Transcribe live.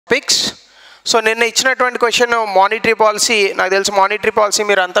Topics. So నిన్న ఇచ్చినటువంటి question monetary policy. నాకు తెలిసి మానిటరీ పాలసీ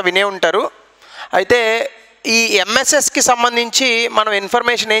మీరు అంతా వినే ఉంటారు. అయితే ఈ ఎంఎస్ఎస్కి సంబంధించి మనం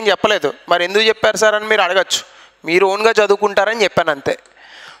ఇన్ఫర్మేషన్ ఏం చెప్పలేదు. మరి ఎందుకు చెప్పారు సార్ అని మీరు అడగచ్చు. మీరు ఓన్గా చదువుకుంటారని చెప్పాను అంతే.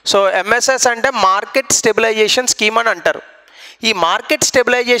 సో ఎంఎస్ఎస్ అంటే మార్కెట్ స్టెబిలైజేషన్ స్కీమ్ అని అంటారు. ఈ మార్కెట్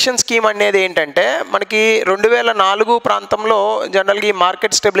స్టెబిలైజేషన్ స్కీమ్ అనేది ఏంటంటే మనకి 2004 ప్రాంతంలో జనరల్గా ఈ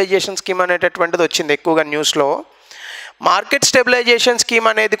మార్కెట్ స్టెబిలైజేషన్ స్కీమ్ అనేటటువంటిది వచ్చింది ఎక్కువగా న్యూస్లో. మార్కెట్ స్టెబిలైజేషన్ స్కీమ్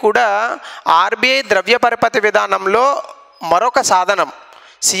అనేది కూడా ఆర్బీఐ ద్రవ్య పరపతి విధానంలో మరొక సాధనం.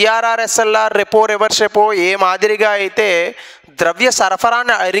 సిఆర్ఆర్ఎస్ఎల్ఆర్, రెపో, రివర్స్ రెపో ఏ మాదిరిగా అయితే ద్రవ్య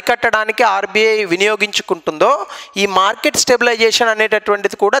సరఫరాను అరికట్టడానికి ఆర్బీఐ వినియోగించుకుంటుందో ఈ మార్కెట్ స్టెబిలైజేషన్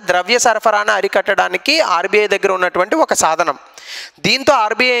అనేటటువంటిది కూడా ద్రవ్య సరఫరాను అరికట్టడానికి ఆర్బీఐ దగ్గర ఉన్నటువంటి ఒక సాధనం. దీంతో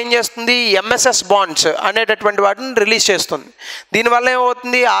ఆర్బీఐ ఏం చేస్తుంది, ఎంఎస్ఎస్ బాండ్స్ అనేటటువంటి వాటిని రిలీజ్ చేస్తుంది. దీనివల్ల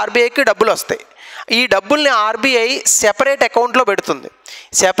ఏమవుతుంది, ఆర్బీఐకి డబ్బులు వస్తాయి. ఈ డబ్బుల్ని ఆర్బీఐ సెపరేట్ అకౌంట్లో పెడుతుంది.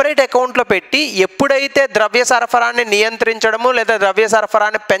 సెపరేట్ అకౌంట్లో పెట్టి ఎప్పుడైతే ద్రవ్య సరఫరాన్ని నియంత్రించడము లేదా ద్రవ్య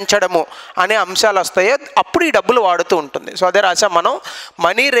సరఫరాన్ని పెంచడము అనే అంశాలు వస్తాయో అప్పుడు ఈ డబ్బులు వాడుతూ ఉంటుంది. సో అదే రాసాం మనం,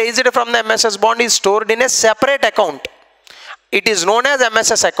 money raised from the MSS bond is stored in a separate account. It is known as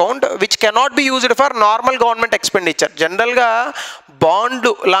MSS account which cannot be used for normal government expenditure. జనరల్గా బాండ్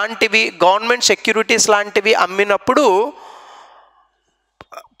లాంటివి, గవర్నమెంట్ సెక్యూరిటీస్ లాంటివి అమ్మినప్పుడు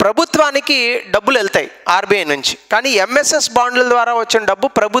ప్రభుత్వానికి డబ్బులు వెళ్తాయి ఆర్బీఐ నుంచి. కానీ ఎంఎస్ఎస్ బాండ్ల ద్వారా వచ్చిన డబ్బు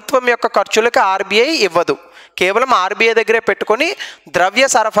ప్రభుత్వం యొక్క ఖర్చులకు ఆర్బీఐ ఇవ్వదు. కేవలం ఆర్బీఐ దగ్గరే పెట్టుకొని ద్రవ్య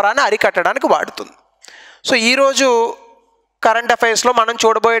సరఫరాను అరికట్టడానికి వాడుతుంది. సో ఈరోజు కరెంట్ అఫైర్స్లో మనం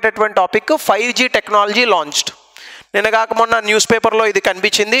చూడబోయేటటువంటి టాపిక్ 5G టెక్నాలజీ లాంచ్డ్. నిన్న కాక మొన్న న్యూస్ పేపర్లో ఇది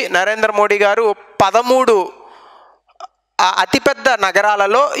కనిపించింది. నరేంద్ర మోడీ గారు 13 అతిపెద్ద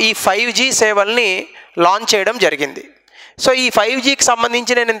నగరాలలో ఈ 5G సేవల్ని లాంచ్ చేయడం జరిగింది. సో ఈ 5Gకి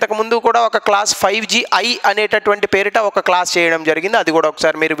సంబంధించి నేను ఇంతకుముందు కూడా ఒక క్లాస్ 5GI అనేటటువంటి పేరిట ఒక క్లాస్ చేయడం జరిగింది. అది కూడా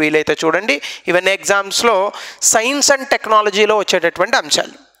ఒకసారి మీరు వీలైతే చూడండి. ఇవన్నీ ఎగ్జామ్స్లో సైన్స్ అండ్ టెక్నాలజీలో వచ్చేటటువంటి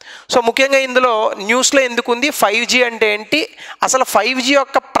అంశాలు. సో ముఖ్యంగా ఇందులో న్యూస్లో ఎందుకుంది, 5G అంటే ఏంటి, అసలు 5G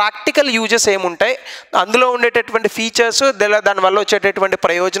యొక్క ప్రాక్టికల్ యూజెస్ ఏముంటాయి, అందులో ఉండేటటువంటి ఫీచర్స్, దానివల్ల వచ్చేటటువంటి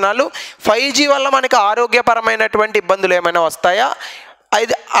ప్రయోజనాలు, 5G వల్ల మనకి ఆరోగ్యపరమైనటువంటి ఇబ్బందులు ఏమైనా వస్తాయా,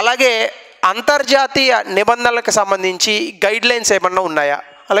 అలాగే అంతర్జాతీయ నిబంధనలకు సంబంధించి గైడ్లైన్స్ ఏమన్నా ఉన్నాయా,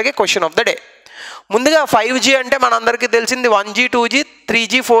 అలాగే క్వశ్చన్ ఆఫ్ ద డే. ముందుగా 5G అంటే మనందరికీ తెలిసింది 1G, 2G,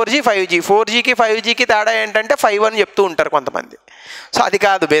 3G, 4G, 5G. 4Gకి 5Gకి తేడా ఏంటంటే 5 అని చెప్తూ ఉంటారు కొంతమంది. సో అది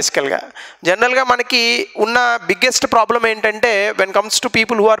కాదు బేసికల్గా. జనరల్గా మనకి ఉన్న బిగ్గెస్ట్ ప్రాబ్లం ఏంటంటే when comes to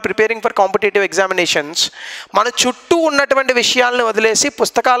people who are preparing for competitive examinations, మన చుట్టూ ఉన్నటువంటి విషయాలను వదిలేసి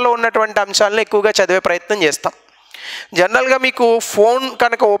పుస్తకాల్లో ఉన్నటువంటి అంశాలను ఎక్కువగా చదివే ప్రయత్నం చేస్తాం. జనరల్గా మీకు ఫోన్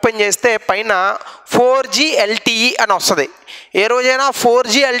కనుక ఓపెన్ చేస్తే పైన 4G LTE అని వస్తుంది. ఏ రోజైనా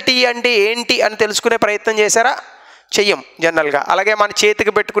 4G LTE అంటే ఏంటి అని తెలుసుకునే ప్రయత్నం చేశారా? చెయ్యం జనరల్గా. అలాగే మన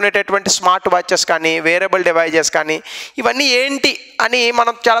చేతికి పెట్టుకునేటటువంటి స్మార్ట్ వాచెస్ కానీ, వేరబుల్ డివైజెస్ కానీ, ఇవన్నీ ఏంటి అని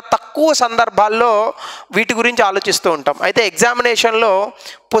మనం చాలా తక్కువ సందర్భాల్లో వీటి గురించి ఆలోచిస్తూ ఉంటాం. అయితే ఎగ్జామినేషన్లో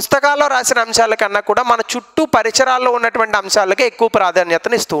పుస్తకాల్లో రాసిన అంశాల కన్నా కూడా మన చుట్టూ పరిసరాల్లో ఉన్నటువంటి అంశాలకే ఎక్కువ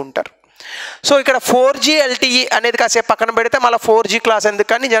ప్రాధాన్యతను ఇస్తూ ఉంటారు. సో ఇక్కడ 4G LTE అనేది కాసేపు పక్కన పెడితే మళ్ళీ 4G క్లాస్ ఎందుకు,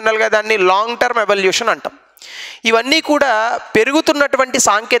 కానీ జనరల్గా దాన్ని లాంగ్ టర్మ్ ఎవల్యూషన్ అంటాం. ఇవన్నీ కూడా పెరుగుతున్నటువంటి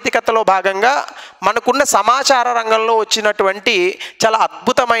సాంకేతికతలో భాగంగా మనకున్న సమాచార రంగంలో వచ్చినటువంటి చాలా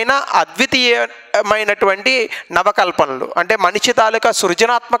అద్భుతమైన, అద్వితీయమైనటువంటి నవకల్పనలు. అంటే మనిషి తాలూకా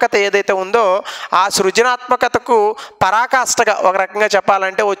సృజనాత్మకత ఏదైతే ఉందో ఆ సృజనాత్మకతకు పరాకాష్ఠగా ఒక రకంగా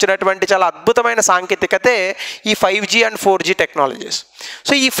చెప్పాలంటే వచ్చినటువంటి చాలా అద్భుతమైన సాంకేతికతే ఈ 5G and 4G technologies.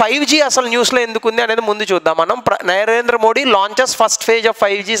 So ఈ 5G అసలు న్యూస్లో ఎందుకు ఉంది అనేది ముందు చూద్దాం మనం. Narendra Modi launches first phase of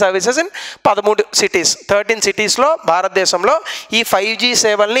 5G services in 13 సిటీస్లో భారతదేశంలో ఈ 5G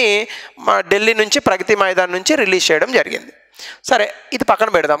సేవల్ని ఢిల్లీ నుంచి, ప్రగతి మైదాన్ నుంచి రిలీజ్ చేయడం జరిగింది. సరే, ఇది పక్కన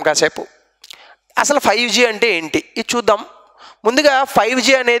పెడదాం కాసేపు. అసలు 5G అంటే ఏంటి ఇది చూద్దాం. ముందుగా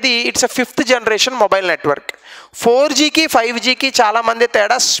 5G అనేది it's a 5th generation mobile network. 4Gకి 5Gకి చాలామంది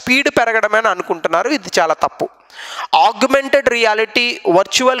తేడా స్పీడ్ పెరగడమని అనుకుంటున్నారు. ఇది చాలా తప్పు. ఆగ్మెంటెడ్ రియాలిటీ,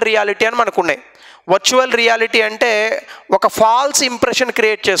 వర్చువల్ రియాలిటీ అని మనకున్నాయి. వర్చువల్ రియాలిటీ అంటే ఒక ఫాల్స్ ఇంప్రెషన్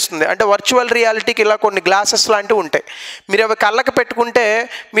క్రియేట్ చేస్తుంది. అంటే వర్చువల్ రియాలిటీకి ఇలా కొన్ని గ్లాసెస్ లాంటివి ఉంటాయి. మీరు అవి కళ్ళకి పెట్టుకుంటే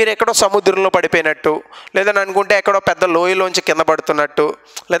మీరు ఎక్కడో సముద్రంలో పడిపోయినట్టు, లేదా అనుకుంటే ఎక్కడో పెద్ద లోయలోంచి కింద పడుతున్నట్టు,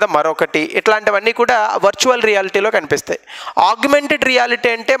 లేదా మరొకటి, ఇట్లాంటివన్నీ కూడా వర్చువల్ రియాలిటీలో కనిపిస్తాయి. ఆగ్మెంటెడ్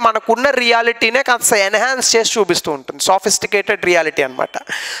రియాలిటీ అంటే మనకున్న రియాలిటీనే కాస్త ఎన్హాన్స్ చేసి చూపిస్తూ ఉంటుంది. సాఫిస్టికేటెడ్ రియాలిటీ అనమాట.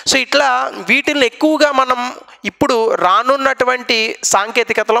 సో ఇట్లా వీటిని ఎక్కువగా మనం ఇప్పుడు రానున్నటువంటి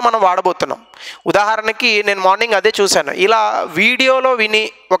సాంకేతికతలో మనం వాడబోతున్నాం. ఉదాహరణకి నేను మార్నింగ్ అదే చూశాను. ఇలా వీడియోలో విని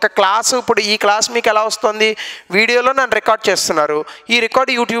ఒక క్లాసు, ఇప్పుడు ఈ క్లాస్ మీకు ఎలా వస్తుంది, వీడియోలో నన్ను రికార్డ్ చేస్తున్నారు, ఈ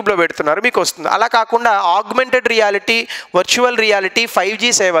రికార్డ్ యూట్యూబ్లో పెడుతున్నారు, మీకు వస్తుంది. అలా కాకుండా augmented reality, virtual reality,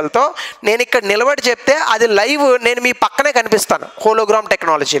 5G సేవలతో నేను ఇక్కడ నిలబడి చెప్తే అది లైవ్ నేను మీ పక్కనే కనిపిస్తాను హోలోగ్రామ్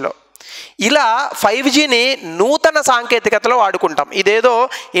టెక్నాలజీలో. ఇలా 5Gని నూతన సాంకేతికతలో వాడుకుంటాం. ఇదేదో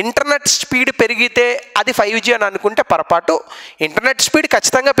ఇంటర్నెట్ స్పీడ్ పెరిగితే అది 5G అని అనుకుంటే పొరపాటు. ఇంటర్నెట్ స్పీడ్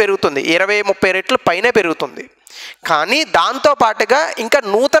ఖచ్చితంగా పెరుగుతుంది, 20-30 రెట్లు పైనే పెరుగుతుంది. కానీ దాంతోపాటుగా ఇంకా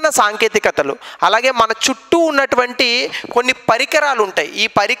నూతన సాంకేతికతలు, అలాగే మన చుట్టూ ఉన్నటువంటి కొన్ని పరికరాలు ఉంటాయి. ఈ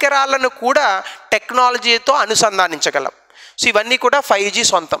పరికరాలను కూడా టెక్నాలజీతో అనుసంధానించగలం. సో ఇవన్నీ కూడా 5G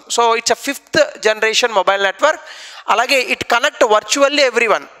సొంతం. So it's 5th generation mobile network. అలాగే ఇట్ కనెక్ట్ వర్చువల్లీ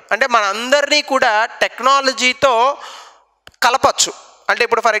ఎవ్రీవన్, అంటే మన అందరినీ కూడా టెక్నాలజీతో కలపచ్చు. అంటే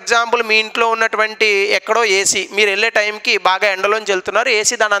ఇప్పుడు ఫర్ ఎగ్జాంపుల్ మీ ఇంట్లో ఉన్నటువంటి ఎక్కడో ఏసీ, మీరు వెళ్ళే టైంకి బాగా ఎండలోంచి వెళ్తున్నారు,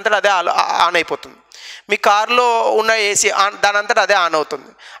 ఏసీ దాని అంతటా అదే ఆన్ అయిపోతుంది. మీ కారులో ఉన్న ఏసీ దాని అంతటా అదే ఆన్ అవుతుంది.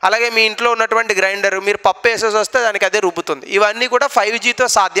 అలాగే మీ ఇంట్లో ఉన్నటువంటి గ్రైండర్, మీరు పప్పు వేసేసి వస్తే దానికి అదే రుబ్బుతుంది. ఇవన్నీ కూడా 5Gతో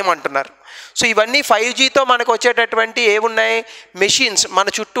సాధ్యం అంటున్నారు. సో ఇవన్నీ 5Gతో మనకు వచ్చేటటువంటి ఏమున్నాయి, మెషిన్స్, మన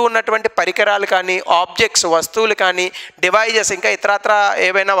చుట్టూ ఉన్నటువంటి పరికరాలు కానీ, ఆబ్జెక్ట్స్, వస్తువులు కానీ, డివైజెస్, ఇంకా ఇతరత్ర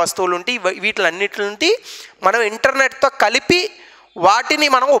ఏవైనా వస్తువులు ఉంటే వీటిలన్నిటి నుండి మనం ఇంటర్నెట్తో కలిపి వాటిని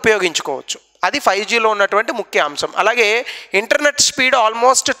మనం ఉపయోగించుకోవచ్చు. అది 5Gలో ఉన్నటువంటి ముఖ్య అంశం. అలాగే ఇంటర్నెట్ స్పీడ్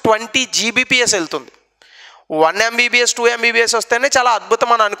ఆల్మోస్ట్ 20 Gbps వెళ్తుంది. 1 MBBS 2 MBBS వస్తేనే చాలా అద్భుతం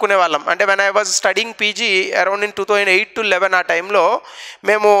అని అనుకునే వాళ్ళం. అంటే when I was studying PG around in 2008 to 11 ఆ టైంలో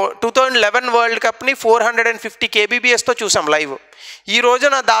మేము 2011 వరల్డ్ కప్ని 450 kbpsతో చూసాం లైవ్. ఈ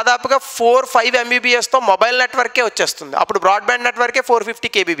రోజున దాదాపుగా 4-5 MBBSతో మొబైల్ నెట్వర్కే వచ్చేస్తుంది. అప్పుడు బ్రాడ్బ్యాండ్ నెట్వర్కే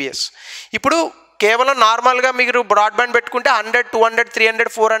 450 kbps. ఇప్పుడు కేవలం నార్మల్గా మీరు బ్రాడ్బ్యాండ్ పెట్టుకుంటే 100, 200, 300,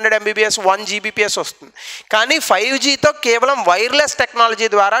 400 MBBS 1 Gbps వస్తుంది. కానీ 5Gతో కేవలం వైర్లెస్ టెక్నాలజీ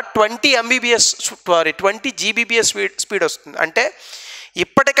ద్వారా 20 Gbps స్పీడ్ వస్తుంది. అంటే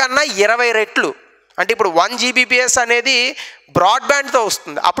ఇప్పటికన్నా 20 రెట్లు. అంటే ఇప్పుడు 1 Gbps అనేది బ్రాడ్బ్యాండ్తో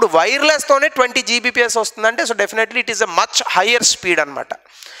వస్తుంది, అప్పుడు వైర్లెస్తోనే 20 Gbps వస్తుంది. అంటే so definitely it is a much higher speed అనమాట.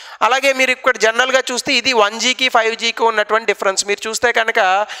 అలాగే మీరు ఇక్కడ జనరల్గా చూస్తే ఇది 1Gకి 5Gకి ఉన్నటువంటి డిఫరెన్స్. మీరు చూస్తే కనుక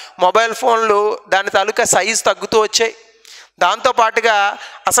మొబైల్ ఫోన్లు దాని తాలూకా సైజ్ తగ్గుతూ వచ్చాయి. దాంతోపాటుగా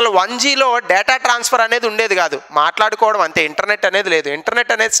అసలు 1Gలో డేటా ట్రాన్స్ఫర్ అనేది ఉండేది కాదు, మాట్లాడుకోవడం అంతే, ఇంటర్నెట్ అనేది లేదు.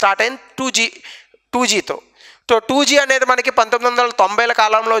 ఇంటర్నెట్ అనేది స్టార్ట్ అయింది 2Gతో. సో 2G అనేది మనకి 1990ల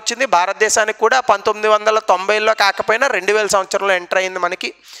కాలంలో వచ్చింది. భారతదేశానికి కూడా 1990లో కాకపోయినా 2000 సంవత్సరంలో ఎంటర్ అయింది మనకి.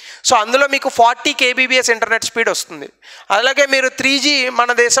 సో అందులో మీకు 40 kbps ఇంటర్నెట్ స్పీడ్ వస్తుంది. అలాగే మీరు 3G మన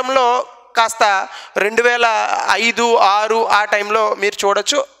దేశంలో కాస్త 2005, 6 ఆ టైంలో మీరు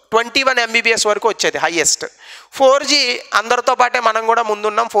చూడొచ్చు 21 MBBS వరకు వచ్చేది హైయెస్ట్. 4G అందరితో పాటే మనం కూడా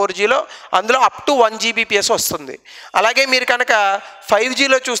ముందున్నాం 4Gలో, అందులో అప్ టు 1 Gbps వస్తుంది. అలాగే మీరు కనుక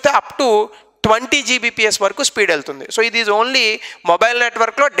 5Gలో చూస్తే అప్ టు 20 Gbps వరకు స్పీడ్ వెళ్తుంది. సో ఇది ఈజ్ ఓన్లీ మొబైల్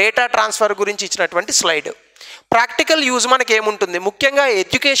నెట్వర్క్లో డేటా ట్రాన్స్ఫర్ గురించి ఇచ్చినటువంటి స్లైడ్. ప్రాక్టికల్ యూజ్ మనకి ఏముంటుంది, ముఖ్యంగా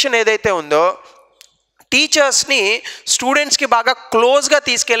ఎడ్యుకేషన్ ఏదైతే ఉందో టీచర్స్ని స్టూడెంట్స్కి బాగా క్లోజ్గా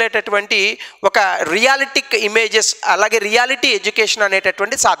తీసుకెళ్లేటటువంటి ఒక రియాలిటిక్ ఇమేజెస్, అలాగే రియాలిటీ ఎడ్యుకేషన్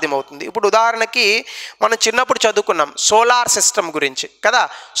అనేటటువంటి సాధ్యమవుతుంది. ఇప్పుడు ఉదాహరణకి మనం చిన్నప్పుడు చదువుకున్నాం సోలార్ సిస్టమ్ గురించి కదా,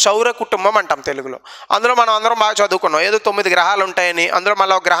 సౌర కుటుంబం అంటాం తెలుగులో. అందులో మనం అందరం బాగా చదువుకున్నాం, ఏదో 9 గ్రహాలు ఉంటాయని. అందులో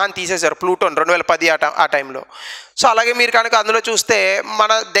మళ్ళీ ఒక గ్రహాన్ని తీసేశారు, ప్లూటోన్, 2010 ఆ టైంలో. సో అలాగే మీరు కనుక అందులో చూస్తే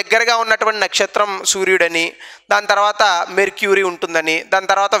మన దగ్గరగా ఉన్నటువంటి నక్షత్రం సూర్యుడని, దాని తర్వాత మెర్క్యూరీ ఉంటుందని, దాని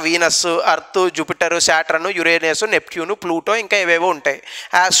తర్వాత Venus, earth, Jupiter, Saturn, Uranus, Neptune, Pluto, ఇంకా ఏవేవో ఉంటాయి.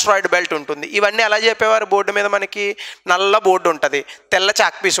 ఆస్ట్రాయిడ్ బెల్ట్ ఉంటుంది. ఇవన్నీ ఎలా చెప్పేవారు, బోర్డు మీద మనకి నల్ల బోర్డు ఉంటుంది, తెల్ల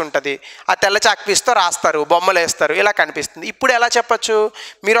చాక్పీస్ ఉంటుంది, ఆ తెల్ల చాక్పీస్తో రాస్తారు, బొమ్మలు వేస్తారు, ఇలా కనిపిస్తుంది. ఇప్పుడు ఎలా చెప్పచ్చు,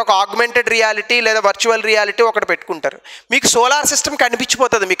 మీరు ఒక ఆగ్మెంటెడ్ రియాలిటీ లేదా వర్చువల్ రియాలిటీ ఒకటి పెట్టుకుంటారు, మీకు సోలార్ సిస్టమ్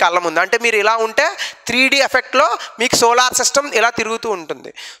కనిపించిపోతుంది మీ కళ్ళ ముందు. అంటే మీరు ఇలా ఉంటే 3D ఎఫెక్ట్లో మీకు సోలార్ సిస్టమ్ ఇలా తిరుగుతూ ఉంటుంది.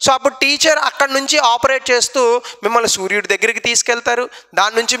 సో అప్పుడు టీచర్ అక్కడి నుంచి ఆపరేట్ చేస్తూ మిమ్మల్ని సూర్యుడి దగ్గరికి తీసుకెళ్తారు,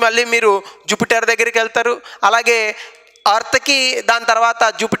 దాని నుంచి మళ్ళీ మీరు జూపిటర్ దగ్గరికి వెళ్తారు, అలాగే అర్త్కి దాని తర్వాత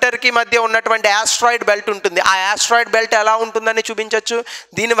జూపిటర్కి మధ్య ఉన్నటువంటి ఆస్ట్రాయిడ్ బెల్ట్ ఉంటుంది, ఆ ఆస్ట్రాయిడ్ బెల్ట్ ఎలా ఉంటుందని చూపించవచ్చు.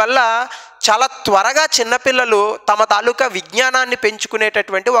 దీనివల్ల చాలా త్వరగా చిన్నపిల్లలు తమ తాలూకా విజ్ఞానాన్ని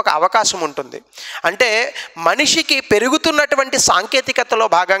పెంచుకునేటటువంటి ఒక అవకాశం ఉంటుంది. అంటే మనిషికి పెరుగుతున్నటువంటి సాంకేతికతలో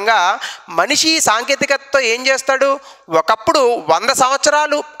భాగంగా మనిషి సాంకేతికతతో ఏం చేస్తాడు, ఒకప్పుడు 100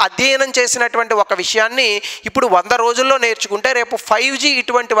 సంవత్సరాలు అధ్యయనం చేసినటువంటి ఒక విషయాన్ని ఇప్పుడు 100 రోజుల్లో నేర్చుకుంటే రేపు 5G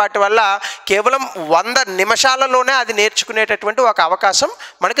ఇటువంటి వాటి వల్ల కేవలం 100 నిమిషాలలోనే అది నేర్చుకునేటటువంటి ఒక అవకాశం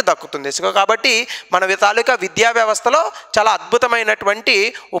మనకి దక్కుతుంది. సో కాబట్టి మన తాలూకా విద్యా వ్యవస్థలో చాలా అద్భుతమైనటువంటి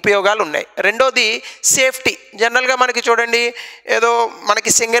ఉపయోగాలు ఉన్నాయి. రెండోది సేఫ్టీ. జనరల్గా మనకి చూడండి, ఏదో మనకి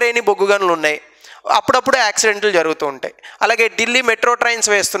సింగరేణి బొగ్గు గనులు ఉన్నాయి, అప్పుడప్పుడు యాక్సిడెంట్లు జరుగుతూ ఉంటాయి. అలాగే ఢిల్లీ మెట్రో ట్రైన్స్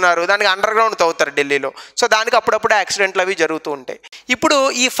వేస్తున్నారు, దానికి అండర్ గ్రౌండ్ తవ్వుతారు ఢిల్లీలో. సో దానికి అప్పుడప్పుడు యాక్సిడెంట్లు అవి జరుగుతూ ఉంటాయి. ఇప్పుడు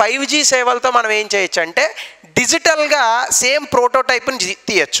ఈ 5G సేవలతో మనం ఏం చేయొచ్చు అంటే డిజిటల్గా సేమ్ ప్రోటోటైప్ని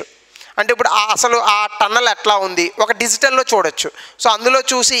తీయచ్చు. అంటే ఇప్పుడు అసలు ఆ టన్నల్ ఎట్లా ఉంది ఒక డిజిటల్లో చూడొచ్చు. సో అందులో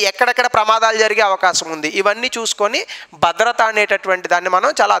చూసి ఎక్కడెక్కడ ప్రమాదాలు జరిగే అవకాశం ఉంది ఇవన్నీ చూసుకొని భద్రత అనేటటువంటి దాన్ని మనం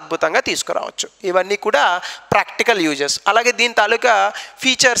చాలా అద్భుతంగా తీసుకురావచ్చు. ఇవన్నీ కూడా ప్రాక్టికల్ యూజెస్. అలాగే దీని తాలూకా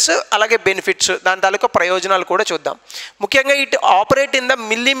ఫీచర్స్ అలాగే బెనిఫిట్స్ దాని తాలూకా ప్రయోజనాలు కూడా చూద్దాం. ముఖ్యంగా it operate in the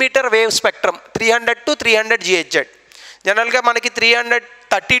millimetre wave spectrum 300 to 300 GHz. జనరల్గా మనకి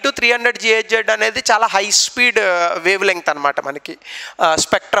 330 to 300 GHz అనేది చాలా హై స్పీడ్ వేవ్ లెంగ్త్ అనమాట మనకి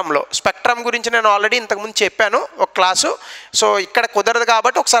స్పెక్ట్రమ్లో. స్పెక్ట్రమ్ గురించి నేను ఆల్రెడీ ఇంతకుముందు చెప్పాను ఒక క్లాసు. సో ఇక్కడ కుదరదు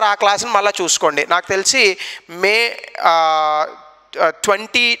కాబట్టి ఒకసారి ఆ క్లాసుని మళ్ళీ చూసుకోండి. నాకు తెలిసి మే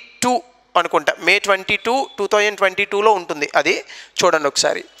 22 అనుకుంటా, మే 22, 2022లో ఉంటుంది, అది చూడండి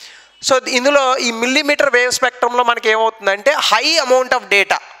ఒకసారి. సో ఇందులో ఈ మిల్లీమీటర్ వేవ్ స్పెక్ట్రమ్లో మనకి ఏమవుతుందంటే హై అమౌంట్ ఆఫ్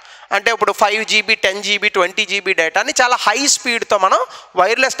డేటా, అంటే ఇప్పుడు 5GB 10GB 20GB డేటాని చాలా హై స్పీడ్తో మనం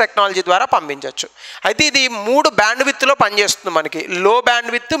వైర్లెస్ టెక్నాలజీ ద్వారా పంపించవచ్చు. అయితే ఇది 3 బ్యాండ్ విత్లో పనిచేస్తుంది. మనకి లో band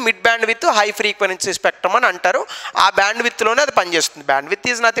with, mid band with, high frequency spectrum అని అంటారు. ఆ బ్యాండ్ విత్లోనే అది పనిచేస్తుంది. Band with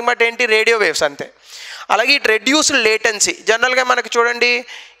is nothing but ఏంటి, రేడియో వేవ్స్ అంతే. అలాగే ఇట్ రెడ్యూస్డ్ లేటెన్సీ. జనరల్గా మనకి చూడండి,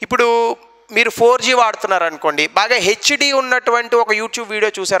 ఇప్పుడు మీరు 4G వాడుతున్నారు అనుకోండి, బాగా హెచ్డి ఉన్నటువంటి ఒక యూట్యూబ్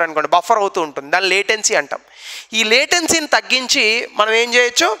వీడియో చూసారనుకోండి, బఫర్ అవుతూ ఉంటుంది, దాన్ని లేటెన్సీ అంటాం. ఈ లేటెన్సీని తగ్గించి మనం ఏం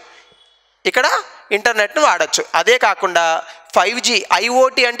చేయొచ్చు, ఇక్కడ ఇంటర్నెట్ను వాడచ్చు. అదే కాకుండా 5G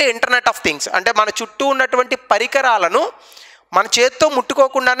IoT అంటే ఇంటర్నెట్ ఆఫ్ థింగ్స్, అంటే మన చుట్టూ ఉన్నటువంటి పరికరాలను మన చేతితో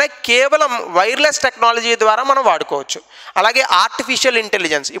ముట్టుకోకుండానే కేవలం వైర్లెస్ టెక్నాలజీ ద్వారా మనం వాడుకోవచ్చు. అలాగే ఆర్టిఫిషియల్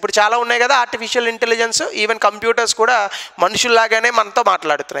ఇంటెలిజెన్స్, ఇప్పుడు చాలా ఉన్నాయి కదా ఆర్టిఫిషియల్ ఇంటెలిజెన్స్, ఈవెన్ కంప్యూటర్స్ కూడా మనుషుల్లాగానే మనతో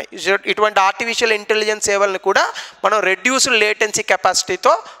మాట్లాడుతున్నాయి. ఇటువంటి ఆర్టిఫిషియల్ ఇంటెలిజెన్స్ సేవలను కూడా మనం రెడ్యూస్డ్ లేటెన్సీ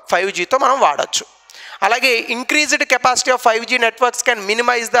కెపాసిటీతో 5Gతో మనం వాడచ్చు. అలాగే increased capacity of 5G networks can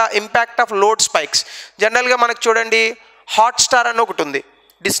minimise the impact of load spikes. జనరల్గా మనకు చూడండి హాట్స్టార్ అని ఒకటి ఉంది,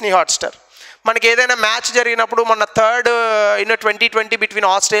 డిస్నీ హాట్స్టార్. మనకి ఏదైనా మ్యాచ్ జరిగినప్పుడు మొన్న 3rd 2020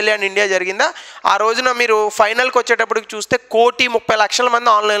 between Australia and India జరిగిందా, ఆ రోజున మీరు ఫైనల్కి వచ్చేటప్పటికి చూస్తే 1,30,00,000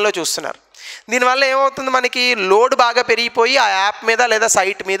 మంది ఆన్లైన్లో చూస్తున్నారు. దీనివల్ల ఏమవుతుంది, మనకి లోడ్ బాగా పెరిగిపోయి ఆ యాప్ మీద లేదా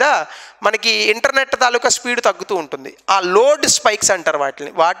సైట్ మీద మనకి ఇంటర్నెట్ తాలూకా స్పీడ్ తగ్గుతూ ఉంటుంది. ఆ లోడ్ స్పైక్స్ అంటారు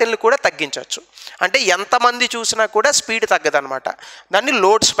వాటిని కూడా తగ్గించవచ్చు. అంటే ఎంతమంది చూసినా కూడా స్పీడ్ తగ్గదనమాట, దాన్ని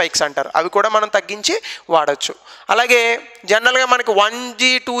లోడ్ స్పైక్స్ అంటారు. అవి కూడా మనం తగ్గించి వాడచ్చు. అలాగే జనరల్గా మనకి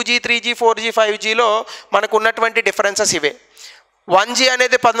 1G 2G 3G 4G 5Gలో మనకు ఉన్నటువంటి డిఫరెన్సెస్ ఇవే. 1G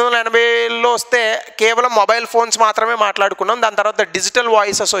అనేది 1980లో వస్తే కేవలం మొబైల్ ఫోన్స్ మాత్రమే మాట్లాడుకున్నాం. దాని తర్వాత డిజిటల్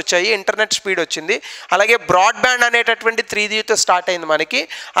వాయిసెస్ వచ్చాయి, ఇంటర్నెట్ స్పీడ్ వచ్చింది. అలాగే బ్రాడ్బ్యాండ్ అనేటటువంటి 3Gతో స్టార్ట్ అయింది మనకి.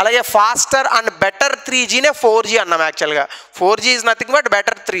 అలాగే ఫాస్టర్ అండ్ బెటర్ 3Gనే 4G అన్నాం. యాక్చువల్గా 4G is nothing but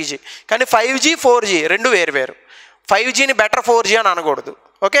better 3G. కానీ 5G 4G రెండు వేరు. 5Gని బెటర్ 4G అని అనకూడదు.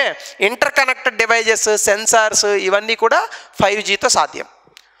 Okay, inter connected devices, sensors ఇవన్నీ కూడా 5Gతో సాధ్యం.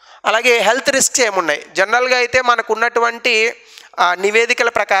 అలాగే హెల్త్ రిస్క్స్ ఏమున్నాయి, జనరల్గా అయితే మనకు ఉన్నటువంటి నివేదికల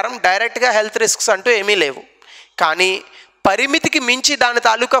ప్రకారం డైరెక్ట్గా హెల్త్ రిస్క్స్ అంటూ ఏమీ లేవు. కానీ పరిమితికి మించి దాని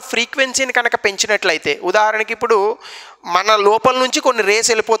తాలూకా ఫ్రీక్వెన్సీని కనుక పెంచినట్లయితే, ఉదాహరణకి ఇప్పుడు మన లోపల నుంచి కొన్ని రేస్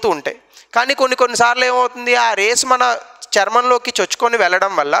వెళ్ళిపోతూ ఉంటాయి, కానీ కొన్నిసార్లు ఏమవుతుంది, ఆ రేస్ మన చర్మంలోకి చొచ్చుకొని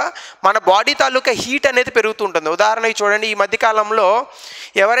వెళ్ళడం వల్ల మన బాడీ తాలూకా హీట్ అనేది పెరుగుతూ ఉంటుంది. ఉదాహరణకి చూడండి, ఈ మధ్యకాలంలో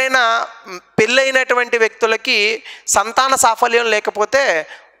ఎవరైనా పెళ్ళైనటువంటి వ్యక్తులకి సంతాన సాఫల్యం లేకపోతే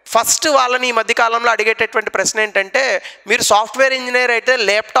ఫస్ట్ వాళ్ళని ఈ మధ్యకాలంలో అడిగేటటువంటి ప్రశ్న ఏంటంటే, మీరు సాఫ్ట్వేర్ ఇంజనీర్ అయితే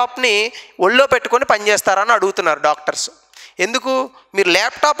ల్యాప్టాప్ని ఒళ్ళో పెట్టుకొని పనిచేస్తారని అడుగుతున్నారు డాక్టర్స్. ఎందుకు, మీరు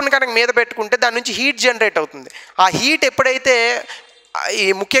ల్యాప్టాప్ని కనుక మీద పెట్టుకుంటే దాని నుంచి హీట్ జనరేట్ అవుతుంది. ఆ హీట్ ఎప్పుడైతే ఈ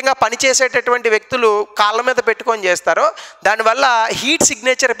ముఖ్యంగా పనిచేసేటటువంటి వ్యక్తులు కాళ్ళ మీద పెట్టుకొని చేస్తారో దానివల్ల హీట్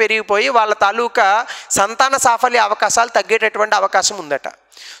సిగ్నేచర్ పెరిగిపోయి వాళ్ళ తాలూకా సంతాన సాఫల్య అవకాశాలు తగ్గేటటువంటి అవకాశం ఉందట.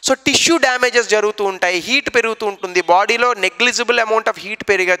 సో టిష్యూ డ్యామేజెస్ జరుగుతూ ఉంటాయి, హీట్ పెరుగుతూ ఉంటుంది, బాడీలో నెగ్లిజిబుల్ అమౌంట్ ఆఫ్ హీట్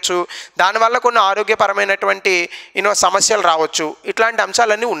పెరగచ్చు, దానివల్ల కొన్ని ఆరోగ్యపరమైనటువంటి సమస్యలు రావచ్చు. ఇట్లాంటి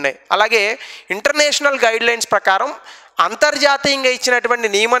అంశాలన్నీ ఉన్నాయి. అలాగే ఇంటర్నేషనల్ గైడ్లైన్స్ ప్రకారం అంతర్జాతీయంగా ఇచ్చినటువంటి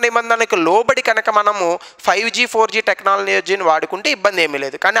నియమ నిబంధనలకు లోబడి కనుక మనము 5G 4G టెక్నాలజీని వాడుకుంటే ఇబ్బంది ఏమీ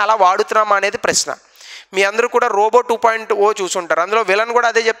లేదు. కానీ అలా వాడుతున్నామా అనేది ప్రశ్న. మీ అందరూ కూడా రోబో 2.0 చూసుంటారు, అందులో విలన్ కూడా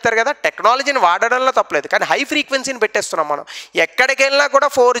అదే చెప్తారు కదా, టెక్నాలజీని వాడడంలో తప్పలేదు, కానీ హై ఫ్రీక్వెన్సీని పెట్టేస్తున్నాం మనం. ఎక్కడికి వెళ్ళినా కూడా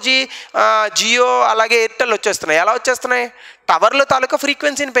 4G జియో అలాగే ఎయిర్టెల్ వచ్చేస్తున్నాయి. ఎలా వచ్చేస్తున్నాయి, టవర్ల తాలూకా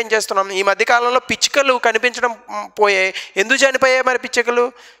ఫ్రీక్వెన్సీని పెంచేస్తున్నాం. ఈ మధ్యకాలంలో పిచ్చుకలు కనిపించడం పోయాయి. ఎందుకు చనిపోయాయి మరి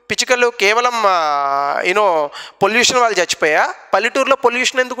పిచ్చుకలు కేవలం పొల్యూషన్ వాళ్ళు చచ్చిపోయా? పల్లెటూరులో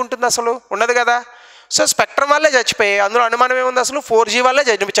పొల్యూషన్ ఎందుకు ఉంటుంది, అసలు ఉండదు కదా. సో స్పెక్ట్రమ్ వల్లే చచ్చిపోయాయి. అందులో అనుమానం ఏముంది, అసలు 4G వల్లే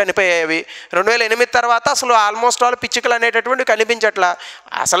చనిపోయాయి. 2008 తర్వాత అసలు ఆల్మోస్ట్ ఆల్ పిచ్చుకలు అనేటటువంటి కనిపించట్లా.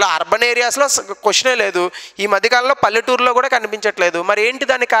 అసలు అర్బన్ ఏరియాస్లో క్వశ్చనే లేదు. ఈ మధ్యకాలంలో పల్లెటూరులో కూడా కనిపించట్లేదు. మరి ఏంటి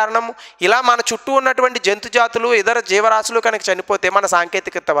దానికి కారణం? ఇలా మన చుట్టూ ఉన్నటువంటి జంతు జాతులు, ఇతర జీవరాశులు కనుక చనిపోతే మన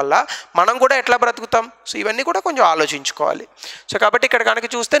సాంకేతికత వల్ల మనం కూడా ఎట్లా బ్రతుకుతాం? సో ఇవన్నీ కూడా కొంచెం ఆలోచించుకోవాలి. సో కాబట్టి ఇక్కడ కనుక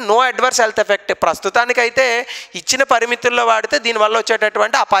చూస్తే నో అడ్వర్స్ హెల్త్ ఎఫెక్ట్, ప్రస్తుతానికైతే ఇచ్చిన పరిమితుల్లో వాడితే దీనివల్ల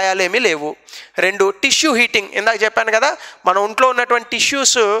వచ్చేటటువంటి అపాయాలు ఏమీ లేవు. 2, టిష్యూ హీటింగ్. ఇందాక చెప్పాను కదా, మన ఒంట్లో ఉన్నటువంటి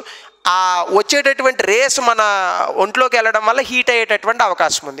టిష్యూస్ ఆ వచ్చేటటువంటి రేస్ మన ఒంట్లోకి వెళ్ళడం వల్ల హీట్ అయ్యేటటువంటి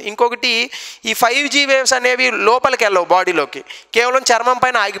అవకాశం ఉంది. ఇంకొకటి, ఈ 5G వేవ్స్ అనేవి లోపలికి వెళ్ళవు బాడీలోకి, కేవలం చర్మం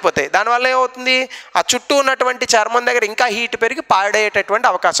పైన ఆగిపోతాయి. దానివల్ల ఏమవుతుంది, ఆ చుట్టూ ఉన్నటువంటి చర్మం దగ్గర ఇంకా హీట్ పెరిగి పాడయ్యేటటువంటి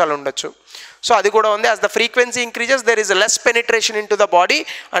అవకాశాలు ఉండొచ్చు. సో అది కూడా ఉంది. As the frequency increases there is less penetration in to the body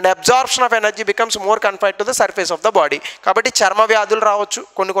and absorption of energy becomes more confined to the surface of the body. కాబట్టి చర్మ వ్యాధులు రావచ్చు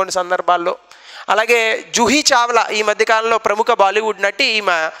కొన్ని సందర్భాల్లో. అలాగే జూహీ చావ్లా, ఈ మధ్యకాలంలో ప్రముఖ బాలీవుడ్ నటి,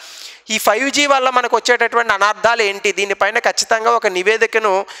 ఈమె ఈ 5G వల్ల మనకు వచ్చేటటువంటి అనార్థాలు ఏంటి, దీనిపైన ఖచ్చితంగా ఒక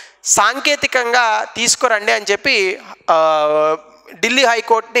నివేదికను సాంకేతికంగా తీసుకురండి అని చెప్పి ఢిల్లీ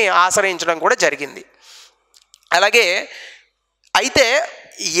హైకోర్టుని ఆశ్రయించడం కూడా జరిగింది. అలాగే అయితే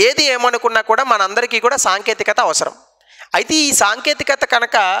ఏది ఏమనుకున్నా కూడా మనందరికీ కూడా సాంకేతికత అవసరం. అయితే ఈ సాంకేతికత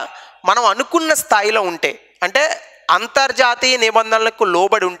కనుక మనం అనుకున్న స్థాయిలో ఉంటే, అంటే అంతర్జాతీయ నిబంధనలకు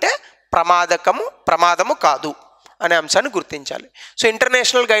లోబడి ఉంటే ప్రమాదము కాదు అనే అంశాన్ని గుర్తించాలి. సో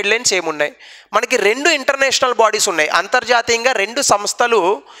ఇంటర్నేషనల్ గైడ్లైన్స్ ఏమున్నాయి? మనకి 2 ఇంటర్నేషనల్ బాడీస్ ఉన్నాయి. అంతర్జాతీయంగా 2 సంస్థలు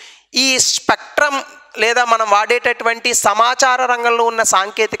ఈ స్పెక్ట్రమ్ లేదా మనం వాడేటటువంటి సమాచార రంగంలో ఉన్న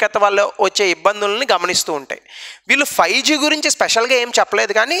సాంకేతికత వల్ల వచ్చే ఇబ్బందులని గమనిస్తూ ఉంటాయి. వీళ్ళు 5G గురించి స్పెషల్గా ఏం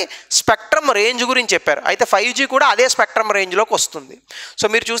చెప్పలేదు, కానీ స్పెక్ట్రమ్ రేంజ్ గురించి చెప్పారు. అయితే 5G కూడా అదే స్పెక్ట్రమ్ రేంజ్లోకి వస్తుంది. సో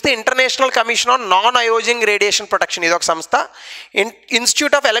మీరు చూస్తే international commission on non అయోజింగ్ radiation protection, ఇదొక సంస్థ.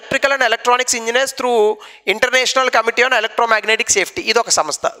 Institute of electrical and electronics engineers through international committee on electromagnetic safety, ఇదొక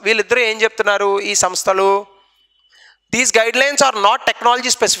సంస్థ. వీళ్ళిద్దరూ ఏం చెప్తున్నారు ఈ సంస్థలు? These guidelines are not technology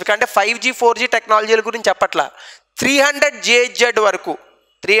specific, అంటే 5G 4G టెక్నాలజీల గురించి చెప్పట్లా. 300 GHz వరకు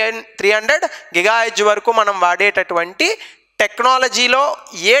 300 GHz వరకు మనం వాడేటటువంటి టెక్నాలజీలో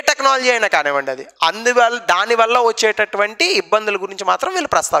ఏ టెక్నాలజీ అయినా కానివ్వండి, అది దానివల్ల వచ్చేటటువంటి ఇబ్బందుల గురించి మాత్రం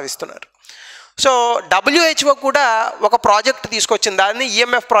వీళ్ళు ప్రస్తావిస్తున్నారు. సో WHO కూడా ఒక ప్రాజెక్ట్ తీసుకొచ్చింది, దాన్ని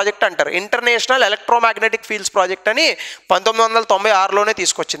EMF ప్రాజెక్ట్ అంటారు. ఇంటర్నేషనల్ ఎలక్ట్రోమాగ్నెటిక్ ఫీల్డ్స్ ప్రాజెక్ట్ అని 1996లోనే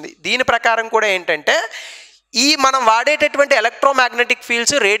తీసుకొచ్చింది. దీని ప్రకారం కూడా ఏంటంటే, ఈ మనం వాడేటటువంటి ఎలక్ట్రోమాగ్నెటిక్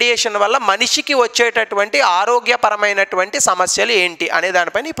ఫీల్డ్స్ రేడియేషన్ వల్ల మనిషికి వచ్చేటటువంటి ఆరోగ్యపరమైనటువంటి సమస్యలు ఏంటి అనే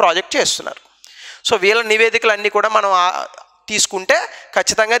దానిపైన ఈ ప్రాజెక్ట్ చేస్తున్నారు. సో వీళ్ళ నివేదికలు అన్నీ కూడా మనం తీసుకుంటే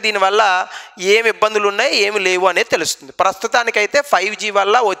ఖచ్చితంగా దీనివల్ల ఏమి ఇబ్బందులు ఉన్నాయి, ఏమి లేవు అనేది తెలుస్తుంది. ప్రస్తుతానికైతే 5G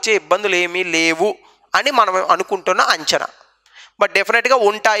వల్ల వచ్చే ఇబ్బందులు ఏమీ లేవు అని మనం అనుకుంటున్న అంచనా. బట్ డెఫినెట్గా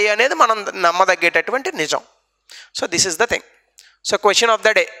ఉంటాయి అనేది మనం నమ్మదగ్గేటటువంటి నిజం. So this is the thing. So question of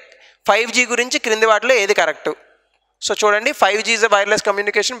the day, 5G గురించి క్రింది వాటిలో ఏది కరెక్ట్? సో చూడండి, 5G is a wireless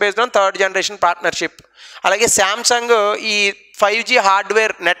communication based on 3rd generation partnership. అలాగే శాంసంగ్ ఈ 5G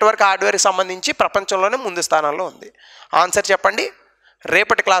హార్డ్వేర్, నెట్వర్క్ హార్డ్వేర్కి సంబంధించి ప్రపంచంలోనే ముందు స్థానంలో ఉంది. ఆన్సర్ చెప్పండి.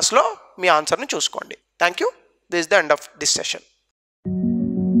 రేపటి క్లాస్లో మీ ఆన్సర్ని చూసుకోండి. Thank you. This is the end of this session.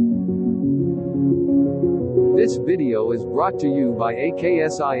 This video is brought to you by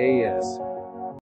AKS IAS.